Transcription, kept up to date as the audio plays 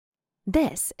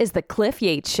This is the Cliff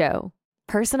Yates Show.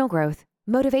 Personal growth,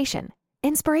 motivation,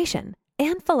 inspiration,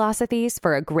 and philosophies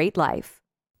for a great life.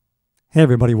 Hey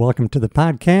everybody, welcome to the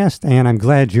podcast, and I'm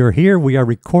glad you're here. We are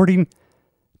recording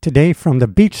today from the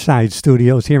Beachside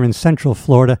Studios here in Central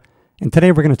Florida, and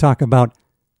today we're going to talk about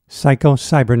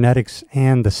Psycho-Cybernetics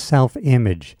and the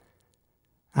self-image.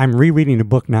 I'm rereading a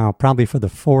book now, probably for the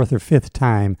fourth or fifth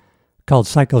time, called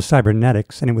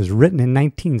Psycho-Cybernetics, and it was written in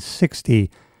 1960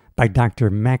 by Dr.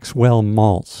 Maxwell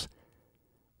Maltz.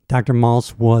 Dr.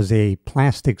 Maltz was a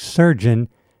plastic surgeon,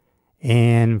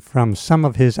 and from some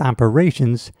of his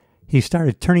operations, he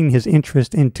started turning his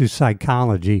interest into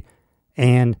psychology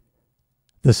and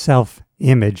the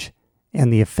self-image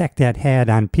and the effect that had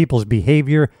on people's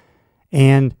behavior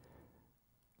and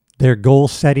their goal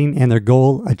setting and their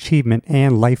goal achievement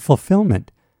and life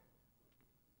fulfillment.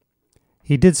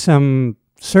 He did some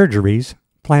surgeries,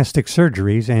 plastic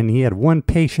surgeries, and he had one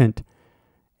patient,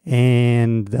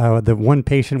 and the one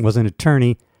patient was an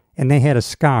attorney, and they had a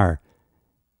scar.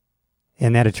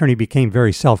 And that attorney became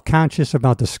very self-conscious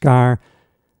about the scar,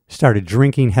 started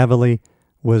drinking heavily,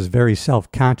 was very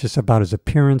self-conscious about his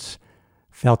appearance,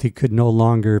 felt he could no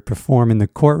longer perform in the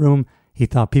courtroom. He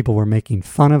thought people were making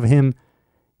fun of him.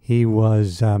 He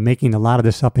was making a lot of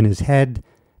this up in his head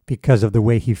because of the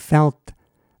way he felt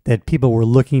that people were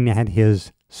looking at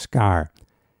his scar.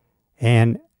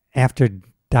 And after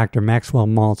Dr. Maxwell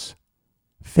Maltz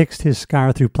fixed his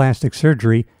scar through plastic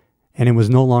surgery and it was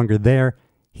no longer there,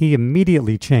 he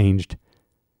immediately changed.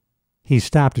 He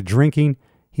stopped drinking.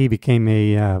 He became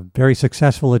a very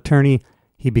successful attorney.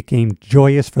 He became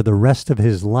joyous for the rest of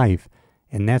his life.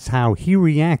 And that's how he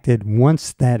reacted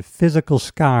once that physical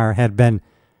scar had been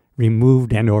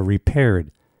removed and or repaired.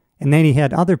 And then he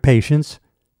had other patients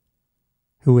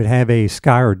who would have a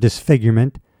scar or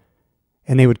disfigurement,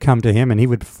 and they would come to him and he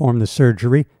would perform the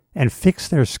surgery and fix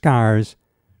their scars,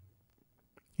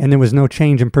 and there was no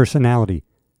change in personality.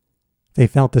 They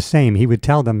felt the same. He would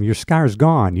tell them, your scar's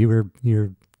gone.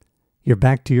 You're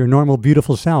back to your normal,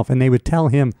 beautiful self. And they would tell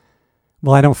him,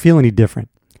 well, I don't feel any different.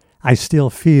 I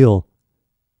still feel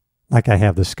like I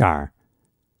have the scar.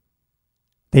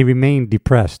 They remained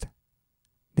depressed.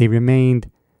 They remained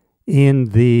in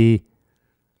the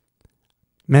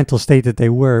mental state that they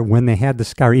were when they had the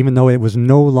scar, even though it was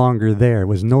no longer there. It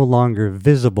was no longer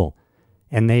visible.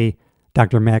 And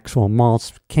Dr. Maxwell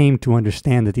Maltz, came to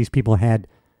understand that these people had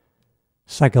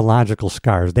psychological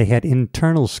scars. They had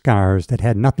internal scars that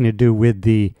had nothing to do with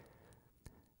the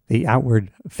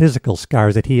outward physical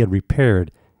scars that he had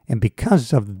repaired. And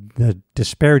because of the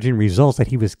disparaging results that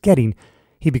he was getting,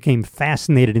 he became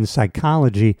fascinated in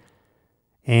psychology,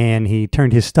 and he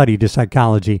turned his study to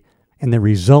psychology. And the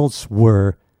results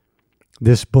were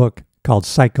this book called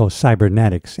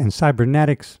Psycho-Cybernetics. And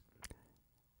cybernetics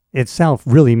itself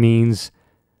really means,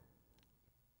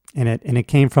 and it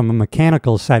came from a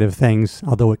mechanical side of things,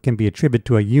 although it can be attributed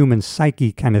to a human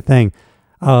psyche kind of thing,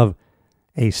 of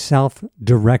a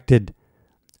self-directed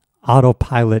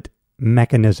autopilot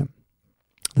mechanism,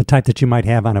 the type that you might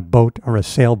have on a boat or a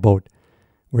sailboat,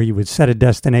 where you would set a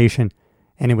destination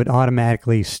and it would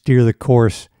automatically steer the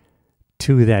course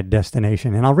to that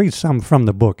destination. And I'll read some from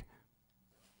the book.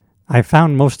 I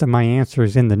found most of my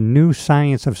answers in the new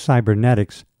science of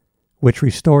cybernetics, which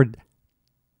restored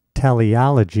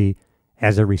teleology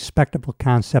as a respectable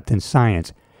concept in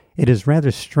science. It is rather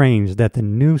strange that the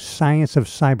new science of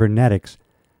cybernetics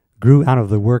grew out of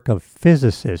the work of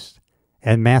physicists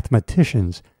and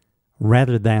mathematicians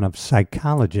rather than of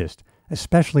psychologists,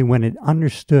 especially when it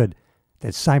understood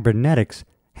that cybernetics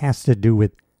has to do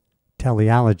with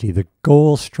teleology, the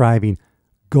goal-striving,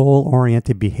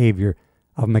 goal-oriented behavior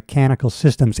of mechanical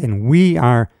systems. And we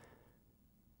are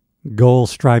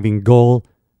goal-striving,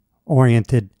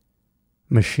 goal-oriented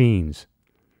machines.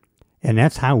 And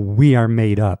that's how we are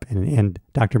made up. And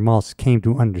Dr. Maltz came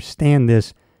to understand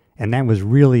this, and that was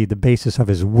really the basis of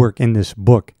his work in this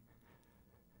book.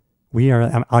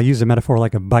 I'll use a metaphor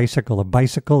like a bicycle. A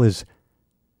bicycle is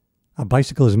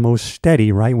most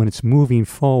steady, right, when it's moving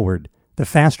forward. The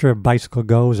faster a bicycle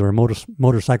goes or a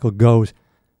motorcycle goes,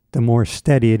 the more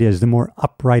steady it is, the more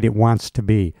upright it wants to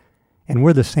be. And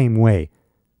we're the same way.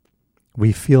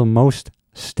 We feel most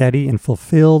steady and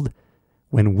fulfilled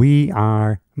when we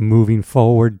are moving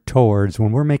forward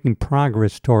when we're making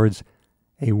progress towards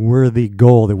a worthy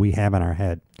goal that we have in our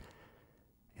head.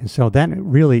 And so that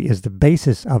really is the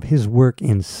basis of his work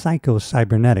in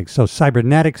Psycho-Cybernetics. So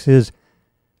cybernetics is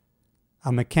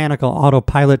a mechanical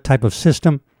autopilot type of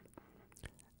system,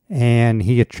 and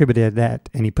he attributed that,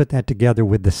 and he put that together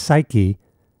with the psyche,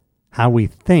 how we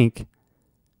think,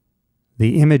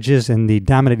 the images and the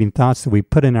dominating thoughts that we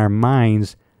put in our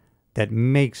minds that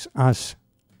makes us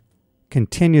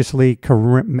continuously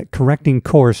correcting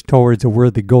course towards a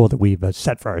worthy goal that we've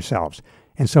set for ourselves.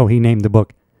 And so he named the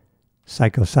book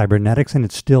Psycho-Cybernetics, and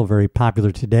it's still very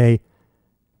popular today.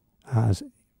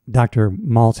 Dr.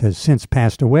 Maltz has since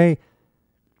passed away,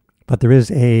 but there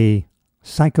is a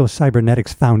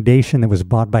Psycho-Cybernetics Foundation that was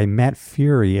bought by Matt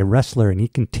Fury, a wrestler, and he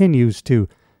continues to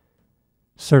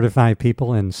certify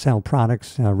people and sell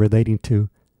products relating to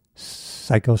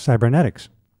Psycho-Cybernetics.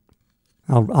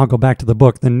 I'll go back to the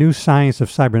book. The new science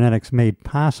of cybernetics made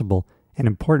possible an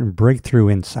important breakthrough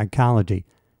in psychology.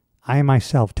 I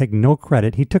myself take no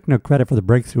credit. He took no credit for the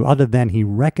breakthrough other than he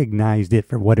recognized it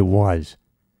for what it was.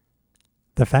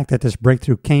 The fact that this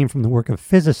breakthrough came from the work of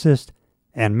physicists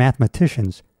and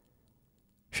mathematicians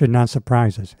should not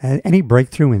surprise us. Any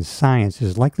breakthrough in science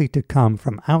is likely to come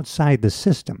from outside the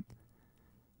system.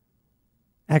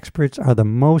 Experts are the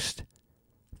most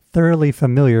thoroughly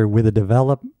familiar with the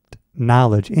developed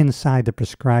knowledge inside the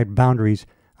prescribed boundaries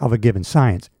of a given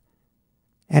science.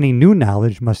 Any new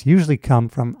knowledge must usually come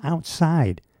from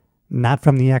outside, not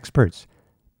from the experts,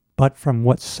 but from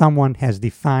what someone has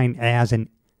defined as an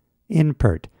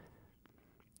input.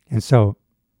 And so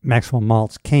Maxwell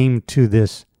Maltz came to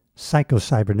this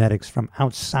psycho-cybernetics from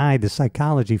outside the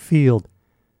psychology field.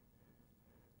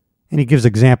 And he gives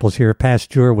examples here.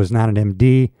 Pasteur was not an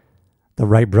MD. The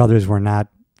Wright brothers were not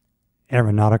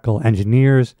aeronautical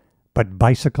engineers, but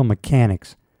bicycle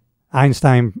mechanics.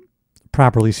 Einstein,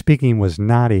 properly speaking, was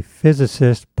not a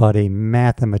physicist, but a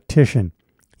mathematician.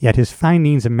 Yet his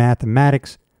findings in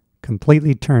mathematics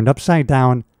completely turned upside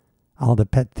down all the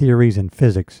pet theories in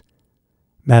physics.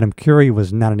 Madame Curie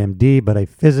was not an MD, but a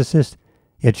physicist,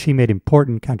 yet she made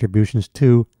important contributions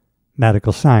to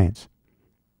medical science.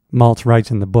 Maltz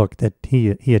writes in the book that he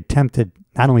attempted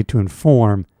not only to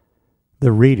inform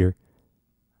the reader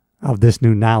of this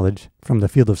new knowledge from the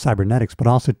field of cybernetics, but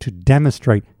also to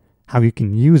demonstrate how you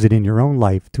can use it in your own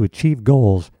life to achieve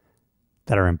goals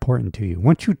that are important to you.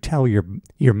 Once you tell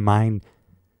your mind,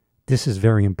 this is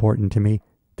very important to me,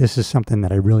 this is something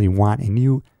that I really want, and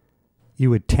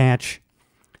you attach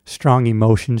strong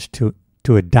emotions to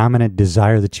a dominant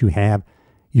desire that you have,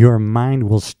 your mind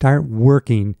will start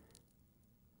working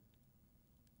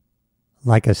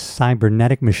like a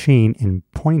cybernetic machine and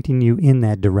pointing you in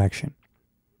that direction.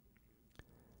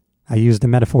 I use the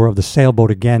metaphor of the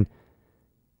sailboat again.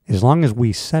 As long as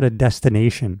we set a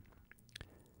destination,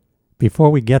 before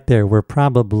we get there, we're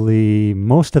probably,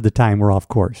 most of the time, we're off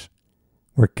course.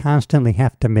 We constantly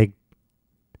have to make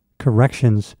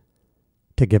corrections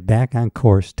to get back on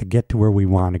course to get to where we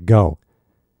want to go.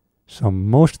 So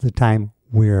most of the time,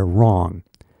 we're wrong.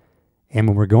 And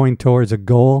when we're going towards a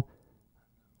goal,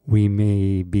 we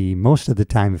may be most of the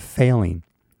time failing.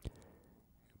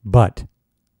 But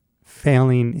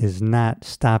failing is not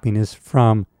stopping us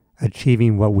from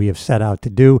achieving what we have set out to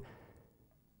do.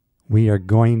 We are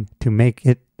going to make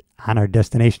it on our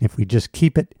destination. If we just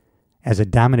keep it as a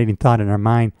dominating thought in our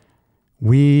mind,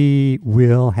 we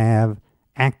will have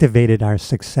activated our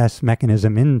success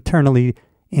mechanism internally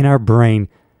in our brain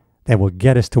that will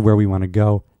get us to where we want to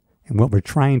go and what we're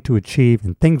trying to achieve,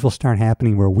 and things will start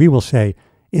happening where we will say,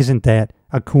 isn't that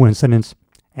a coincidence?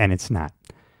 And it's not.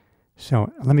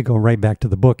 So let me go right back to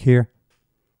the book here.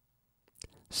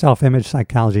 Self-image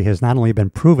psychology has not only been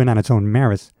proven on its own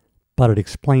merits, but it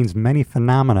explains many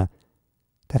phenomena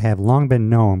that have long been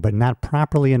known but not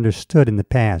properly understood in the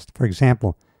past. For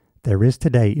example, there is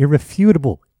today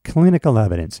irrefutable clinical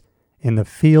evidence in the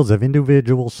fields of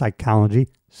individual psychology,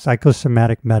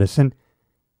 psychosomatic medicine,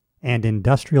 and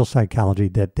industrial psychology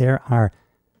that there are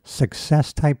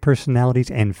success-type personalities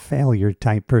and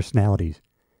failure-type personalities,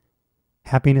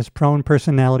 happiness-prone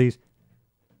personalities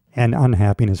and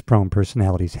unhappiness-prone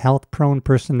personalities, health-prone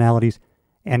personalities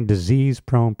and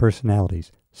disease-prone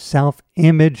personalities.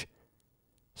 Self-image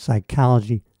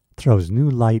psychology throws new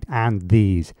light on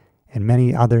these and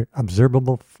many other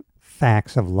observable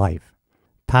facts of life.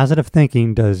 Positive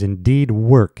thinking does indeed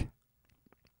work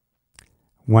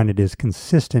when it is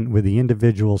consistent with the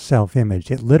individual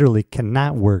self-image. It literally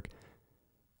cannot work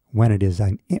when it is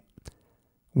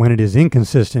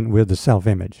inconsistent with the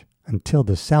self-image, until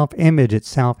the self-image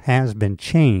itself has been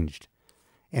changed.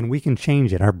 And we can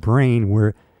change it. Our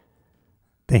brain,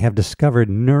 they have discovered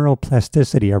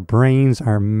neuroplasticity. Our brains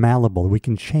are malleable. We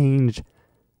can change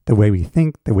the way we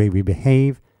think, the way we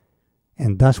behave,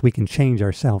 and thus we can change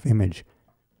our self-image.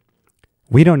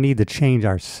 We don't need to change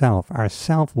ourself. Our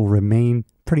self will remain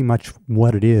pretty much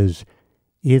what it is.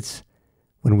 It's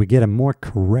when we get a more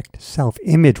correct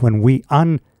self-image, when we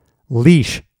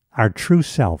unleash our true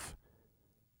self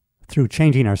through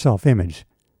changing our self-image,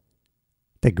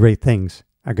 that great things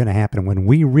are going to happen. When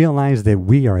we realize that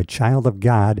we are a child of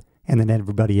God and that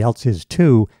everybody else is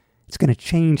too, it's going to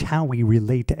change how we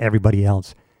relate to everybody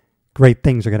else. Great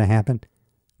things are going to happen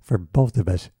for both of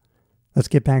us. Let's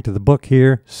get back to the book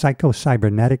here,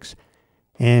 Psycho-Cybernetics,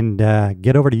 and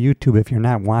get over to YouTube if you're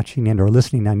not watching and or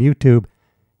listening on YouTube,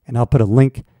 and I'll put a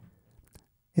link.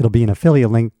 It'll be an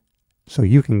affiliate link so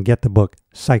you can get the book,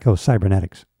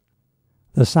 Psycho-Cybernetics.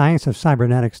 The science of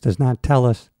cybernetics does not tell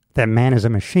us that man is a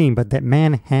machine, but that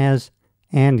man has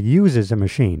and uses a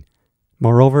machine.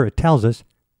 Moreover, it tells us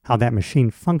how that machine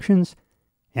functions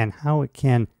and how it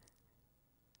can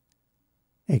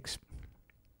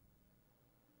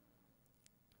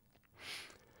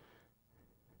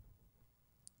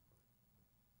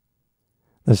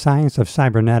The science of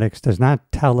cybernetics does not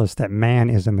tell us that man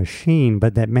is a machine,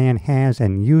 but that man has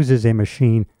and uses a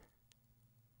machine.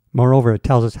 Moreover, it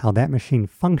tells us how that machine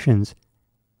functions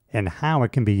and how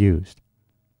it can be used.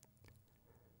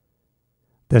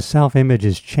 The self-image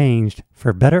is changed,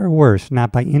 for better or worse,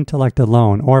 not by intellect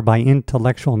alone or by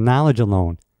intellectual knowledge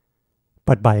alone,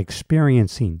 but by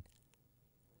experiencing.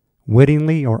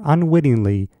 Wittingly or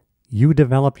unwittingly, you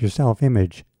develop your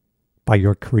self-image by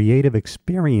your creative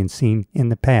experiencing in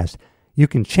the past. You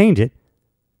can change it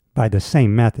by the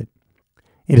same method.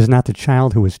 It is not the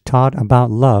child who is taught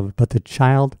about love, but the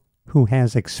child who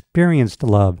has experienced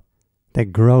love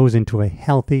that grows into a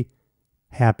healthy,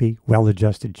 happy,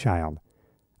 well-adjusted child.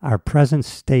 Our present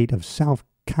state of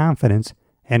self-confidence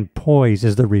and poise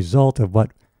is the result of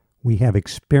what we have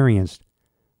experienced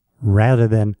rather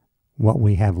than what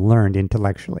we have learned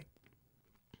intellectually.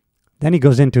 Then he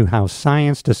goes into how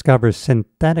science discovers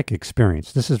synthetic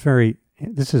experience. This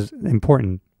is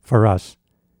important for us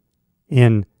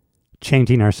in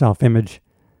changing our self-image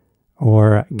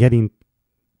or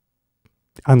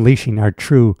unleashing our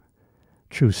true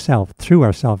self through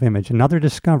our self-image. Another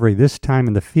discovery, this time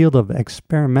in the field of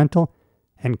experimental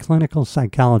and clinical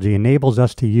psychology, enables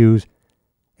us to use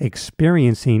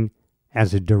experiencing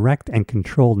as a direct and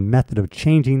controlled method of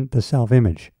changing the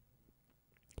self-image.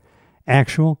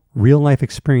 Actual, real-life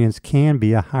experience can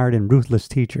be a hard and ruthless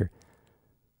teacher.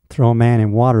 Throw a man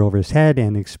in water over his head,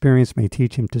 and experience may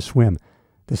teach him to swim.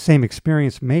 The same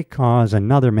experience may cause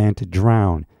another man to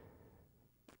drown.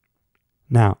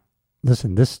 Now,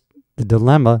 listen, the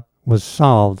dilemma was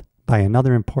solved by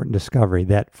another important discovery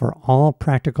that, for all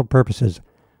practical purposes,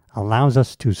 allows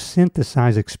us to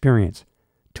synthesize experience,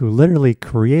 to literally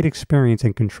create experience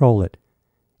and control it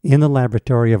in the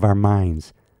laboratory of our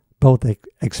minds. Both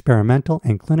experimental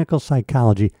and clinical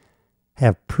psychology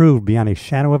have proved beyond a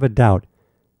shadow of a doubt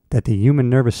that the human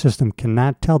nervous system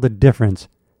cannot tell the difference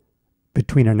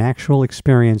between an actual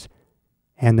experience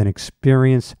and an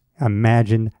experience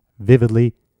imagined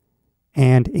vividly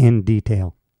and in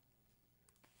detail.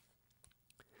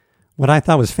 What I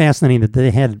thought was fascinating that they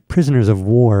had prisoners of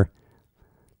war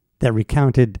that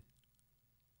recounted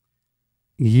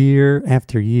year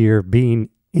after year being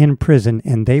in prison,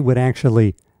 and they would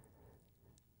actually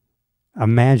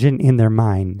imagine in their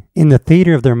mind, in the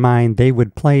theater of their mind, they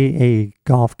would play a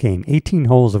golf game, 18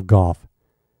 holes of golf,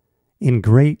 in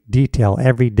great detail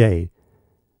every day.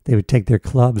 They would take their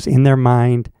clubs in their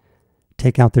mind,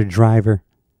 take out their driver,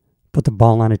 put the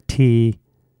ball on a tee,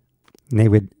 and they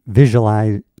would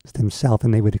visualize themselves,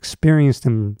 and they would experience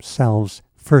themselves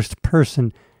first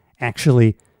person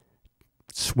actually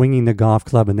swinging the golf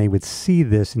club, and they would see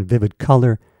this in vivid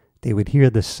color. They would hear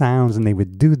the sounds, and they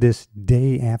would do this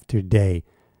day after day.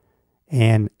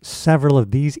 And several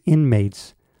of these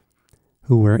inmates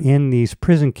who were in these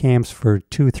prison camps for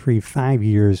 2, 3, 5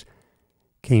 years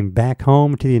came back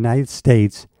home to the United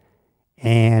States,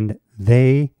 and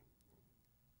the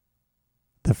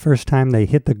first time they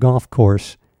hit the golf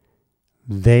course,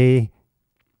 they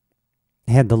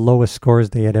had the lowest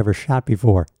scores they had ever shot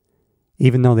before.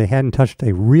 Even though they hadn't touched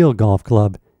a real golf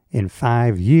club in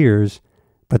 5 years,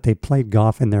 but they played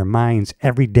golf in their minds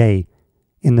every day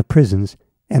in the prisons,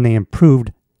 and they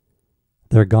improved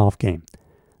their golf game.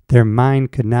 Their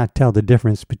mind could not tell the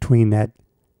difference between that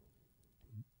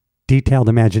detailed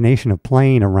imagination of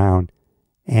playing around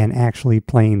and actually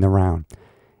playing the round.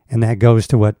 And that goes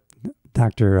to what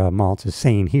Dr. Maltz is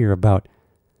saying here about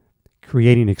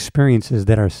creating experiences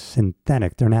that are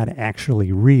synthetic. They're not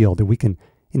actually real, that we can,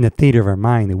 in the theater of our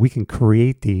mind, that we can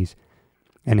create these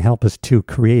and help us to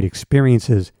create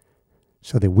experiences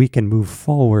so that we can move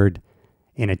forward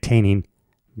in attaining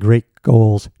great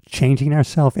goals, changing our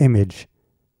self-image,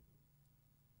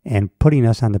 and putting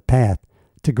us on the path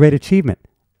to great achievement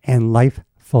and life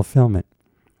fulfillment.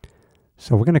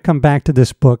 So we're going to come back to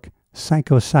this book,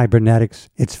 Psycho-Cybernetics.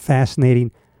 It's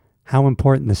fascinating how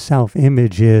important the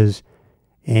self-image is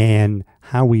and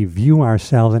how we view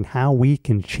ourselves and how we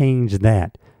can change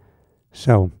that.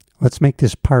 So let's make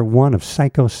this part 1 of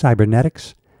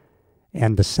Psycho-Cybernetics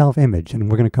and the self-image. And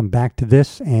we're going to come back to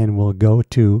this and we'll go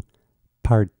to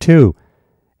part 2.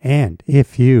 And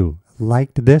if you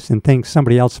liked this and think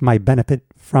somebody else might benefit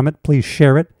from it, please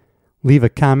share it, leave a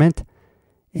comment,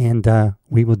 and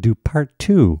we will do part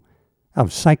 2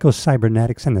 of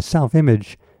Psycho-Cybernetics and the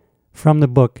self-image from the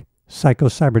book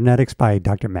Psycho-Cybernetics by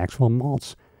Dr. Maxwell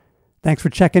Maltz. Thanks for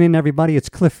checking in, everybody. It's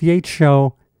Cliff Yates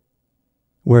Show.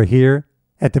 We're here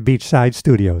at the Beachside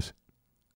Studios.